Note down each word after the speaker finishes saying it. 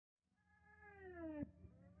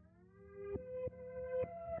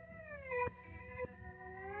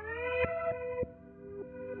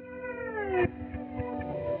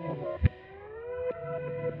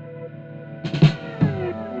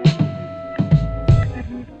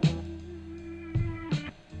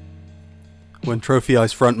When Trophy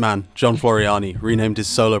Eyes frontman John Floreani renamed his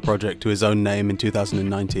solo project to his own name in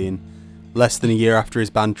 2019, less than a year after his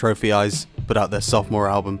band Trophy Eyes put out their sophomore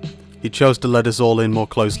album, he chose to let us all in more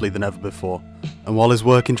closely than ever before. And while his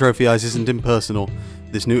work in Trophy Eyes isn't impersonal,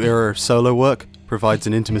 this new era of solo work provides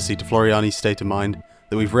an intimacy to Floreani's state of mind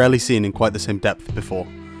that we've rarely seen in quite the same depth before.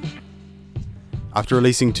 After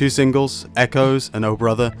releasing 2 singles, Echoes and Oh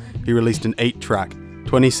Brother, he released an 8-track,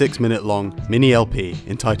 26-minute long mini LP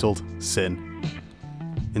entitled Sin.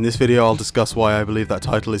 In this video I'll discuss why I believe that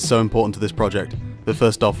title is so important to this project, but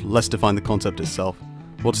first off, let's define the concept itself.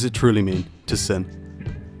 What does it truly mean to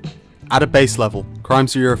sin? At a base level,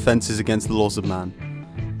 crimes are your offences against the laws of man.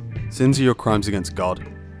 Sins are your crimes against God.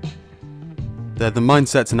 They're the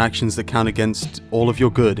mindsets and actions that count against all of your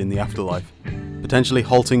good in the afterlife, potentially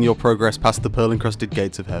halting your progress past the pearl-encrusted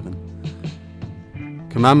gates of heaven.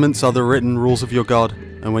 Commandments are the written rules of your God,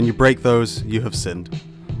 and when you break those, you have sinned.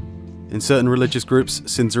 In certain religious groups,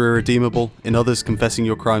 sins are irredeemable. In others, confessing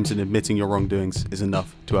your crimes and admitting your wrongdoings is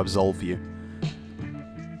enough to absolve you.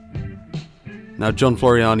 Now, John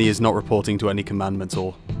Floreani is not reporting to any commandments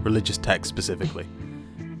or religious texts specifically,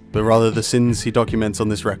 but rather the sins he documents on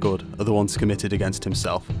this record are the ones committed against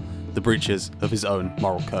himself, the breaches of his own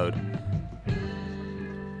moral code.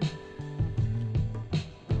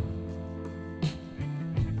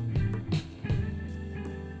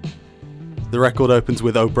 The record opens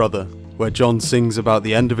with Oh Brother, where John sings about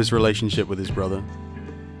the end of his relationship with his brother.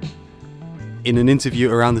 In an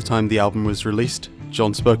interview around the time the album was released,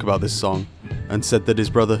 John spoke about this song and said that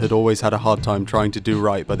his brother had always had a hard time trying to do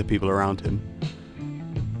right by the people around him,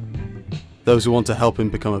 those who want to help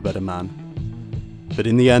him become a better man. But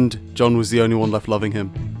in the end, John was the only one left loving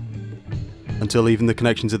him, until even the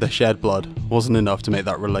connections of their shared blood wasn't enough to make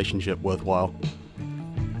that relationship worthwhile.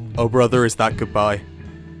 Oh Brother is that goodbye.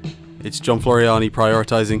 It's John Floreani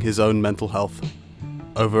prioritising his own mental health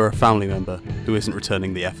over a family member who isn't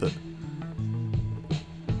returning the effort.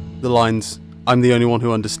 The lines, "I'm the only one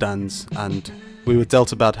who understands," and "We were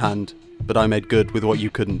dealt a bad hand, but I made good with what you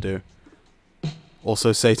couldn't do,"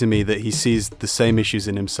 also say to me that he sees the same issues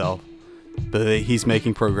in himself, but that he's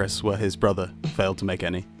making progress where his brother failed to make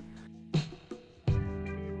any.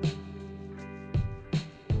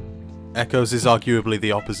 Echoes is arguably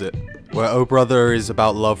the opposite. Where Oh Brother is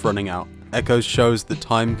about love running out, Echoes shows that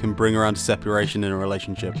time can bring around a separation in a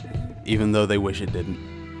relationship, even though they wish it didn't.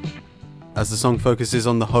 As the song focuses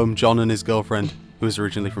on the home John and his girlfriend, who is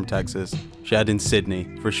originally from Texas, shared in Sydney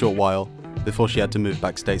for a short while before she had to move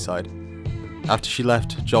back stateside. After she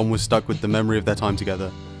left, John was stuck with the memory of their time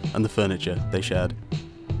together and the furniture they shared.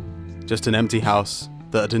 Just an empty house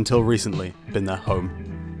that had until recently been their home,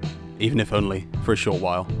 even if only for a short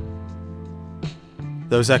while.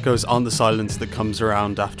 Those echoes aren't the silence that comes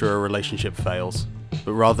around after a relationship fails,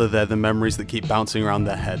 but rather they're the memories that keep bouncing around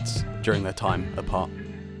their heads during their time apart.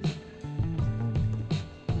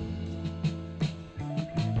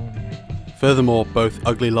 Furthermore, both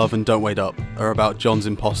Ugly Love and Don't Wait Up are about John's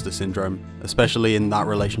imposter syndrome, especially in that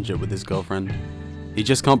relationship with his girlfriend. He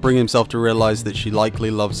just can't bring himself to realise that she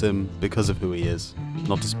likely loves him because of who he is,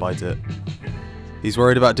 not despite it. He's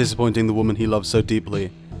worried about disappointing the woman he loves so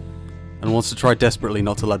deeply, and wants to try desperately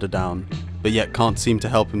not to let her down, but yet can't seem to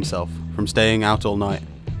help himself from staying out all night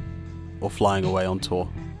or flying away on tour.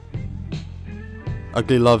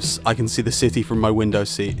 Ugly Love's "I can see the city from my window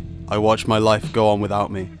seat, I watch my life go on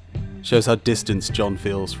without me" shows how distanced John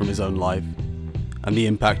feels from his own life, and the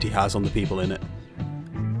impact he has on the people in it.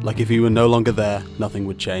 Like if he were no longer there, nothing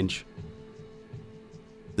would change.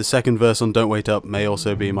 The second verse on Don't Wait Up may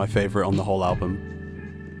also be my favourite on the whole album,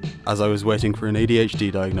 as I was waiting for an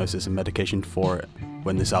ADHD diagnosis and medication for it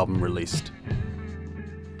when this album released.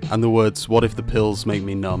 And the words, "What if the pills make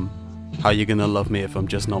me numb? How you gonna love me if I'm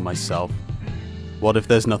just not myself? What if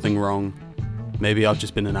there's nothing wrong? Maybe I've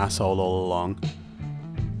just been an asshole all along,"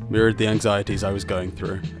 mirrored the anxieties I was going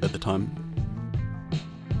through at the time.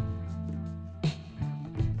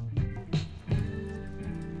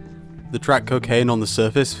 The track Cocaine on the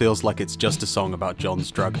surface feels like it's just a song about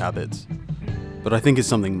John's drug habits, but I think it's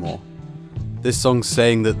something more. This song's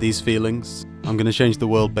saying that these feelings, "I'm gonna change the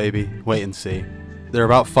world baby, wait and see," they're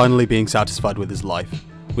about finally being satisfied with his life,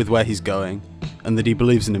 with where he's going, and that he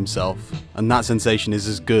believes in himself, and that sensation is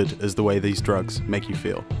as good as the way these drugs make you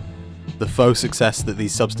feel. The faux success that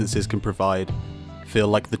these substances can provide feel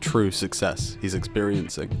like the true success he's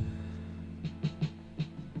experiencing.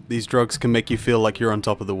 These drugs can make you feel like you're on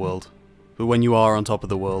top of the world, but when you are on top of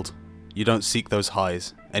the world, you don't seek those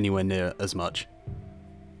highs anywhere near as much.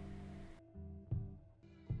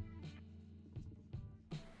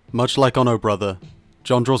 Much like on Oh Brother,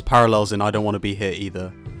 John draws parallels in I Don't Want to Be Here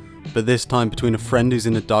Either, but this time between a friend who's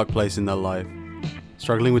in a dark place in their life,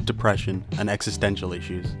 struggling with depression and existential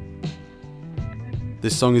issues.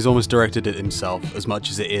 This song is almost directed at himself as much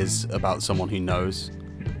as it is about someone he knows.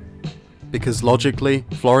 Because logically,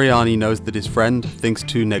 Floreani knows that his friend thinks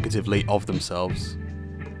too negatively of themselves.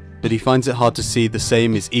 But he finds it hard to see the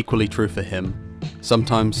same is equally true for him,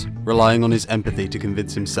 sometimes relying on his empathy to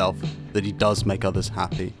convince himself that he does make others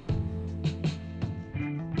happy.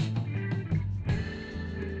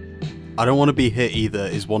 I Don't Want to Be Here Either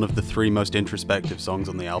is one of the 3 most introspective songs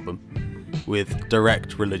on the album, with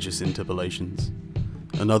direct religious interpolations.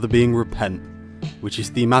 Another being Repent, which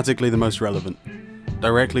is thematically the most relevant.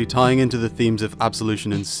 Directly tying into the themes of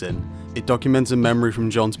absolution and sin, it documents a memory from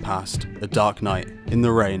John's past, a dark night, in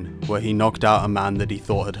the rain, where he knocked out a man that he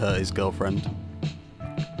thought had hurt his girlfriend.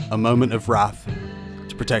 A moment of wrath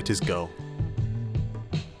to protect his girl.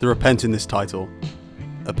 The repent in this title,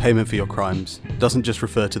 a payment for your crimes, doesn't just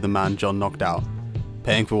refer to the man John knocked out,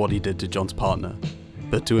 paying for what he did to John's partner,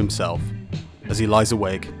 but to himself, as he lies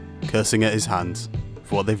awake, cursing at his hands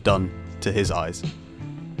for what they've done to his eyes.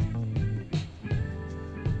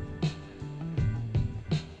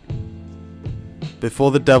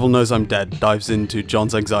 Before the Devil Knows I'm Dead dives into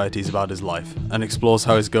John's anxieties about his life and explores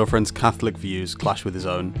how his girlfriend's Catholic views clash with his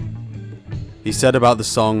own. He said about the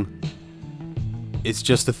song, "It's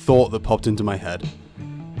just a thought that popped into my head.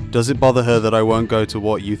 Does it bother her that I won't go to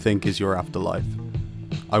what you think is your afterlife?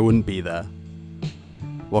 I wouldn't be there."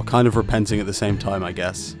 While kind of repenting at the same time, I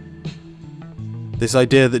guess. This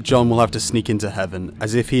idea that John will have to sneak into heaven,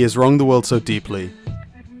 as if he has wronged the world so deeply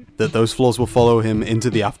that those flaws will follow him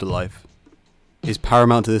into the afterlife, is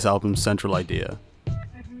paramount to this album's central idea.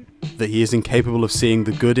 That he is incapable of seeing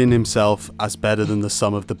the good in himself as better than the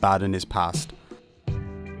sum of the bad in his past.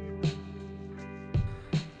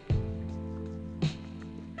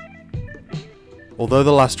 Although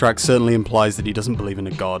the last track certainly implies that he doesn't believe in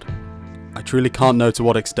a god, I truly can't know to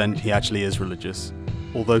what extent he actually is religious.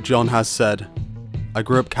 Although John has said, "I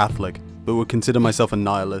grew up Catholic, but would consider myself a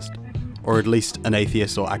nihilist, or at least an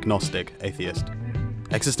atheist or agnostic atheist.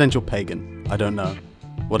 Existential pagan, I don't know.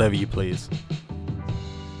 Whatever you please."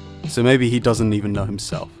 So maybe he doesn't even know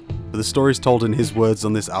himself, but the stories told in his words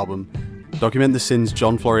on this album document the sins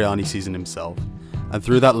John Floreani sees in himself, and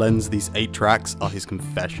through that lens these 8 tracks are his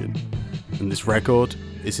confession, and this record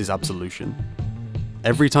is his absolution.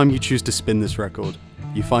 Every time you choose to spin this record,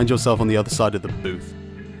 you find yourself on the other side of the booth.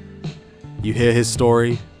 You hear his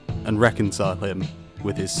story and reconcile him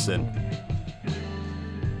with his sin.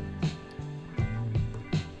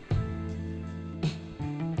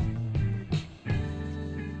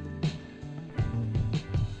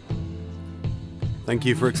 Thank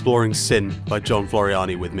you for exploring Sin by John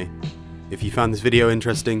Floreani with me. If you found this video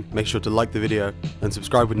interesting, make sure to like the video and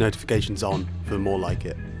subscribe with notifications on for more like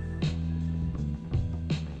it.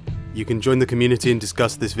 You can join the community and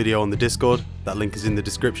discuss this video on the Discord, that link is in the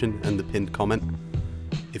description and the pinned comment.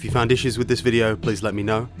 If you found issues with this video, please let me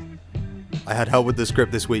know. I had help with the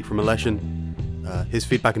script this week from Aleshin. His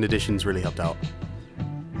feedback and additions really helped out.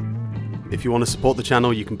 If you want to support the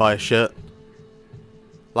channel, you can buy a shirt.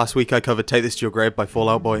 Last week I covered Take This to Your Grave by Fall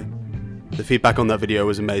Out Boy. The feedback on that video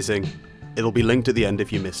was amazing. It'll be linked at the end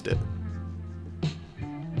if you missed it.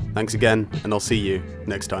 Thanks again, and I'll see you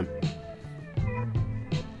next time.